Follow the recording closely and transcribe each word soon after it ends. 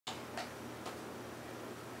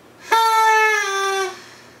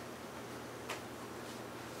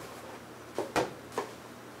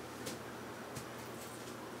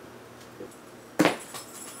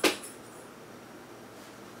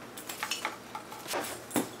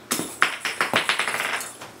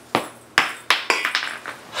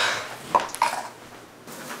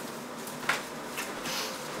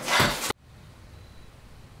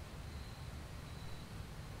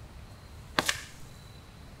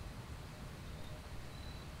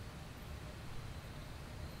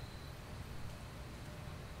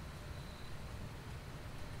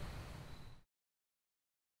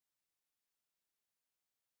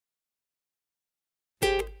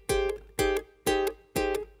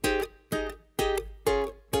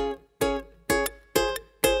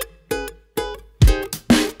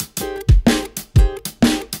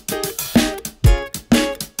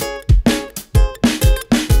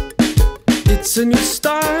It's a new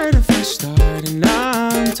start, a fresh start, and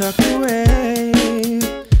I'm tucked away.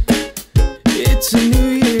 It's a New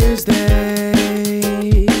Year's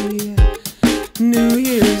Day, New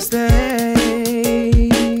Year's Day.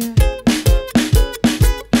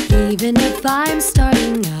 Even if I'm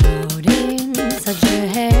starting out in such a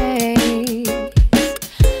haze,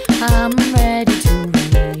 I'm ready to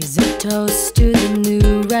raise a toast to the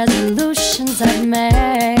new resolutions I've made.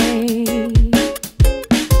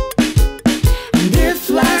 And if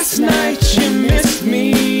last night you missed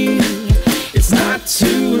me, it's not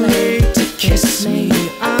too late to kiss me.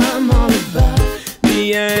 I'm all about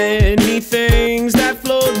the any things that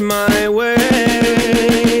float my way.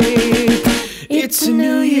 It's a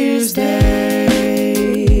New Year's Day.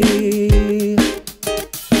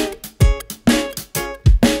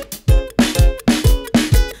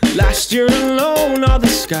 Last year alone, all the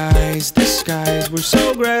skies were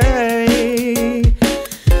so gray.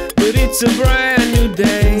 But it's a brand new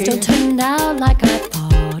day. Things don't turn out like I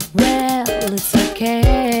thought. Well, it's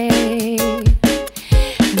okay.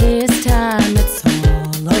 This time it's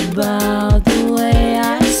all about the way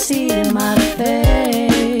I see my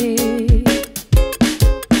fate.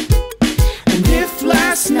 And if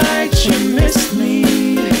last night you missed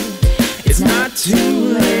me, it's not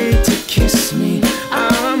too late to kiss me.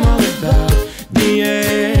 I'm all about the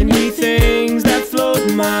any things that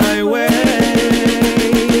float my way.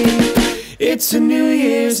 It's a New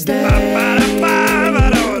Year's Day.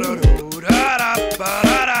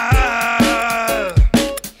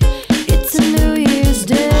 It's a New Year's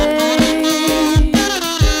Day.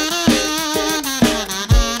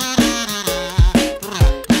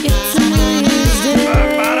 It's a New Year's Day.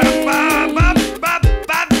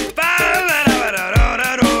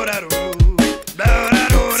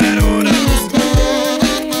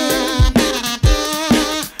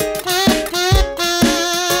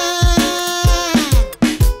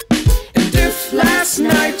 And if last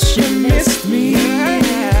night you missed me,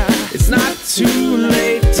 it's not too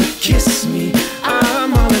late to kiss me.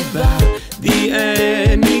 I'm all about the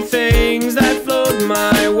any things that float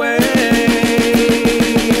my way.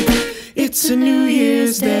 It's a New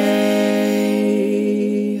Year's Day.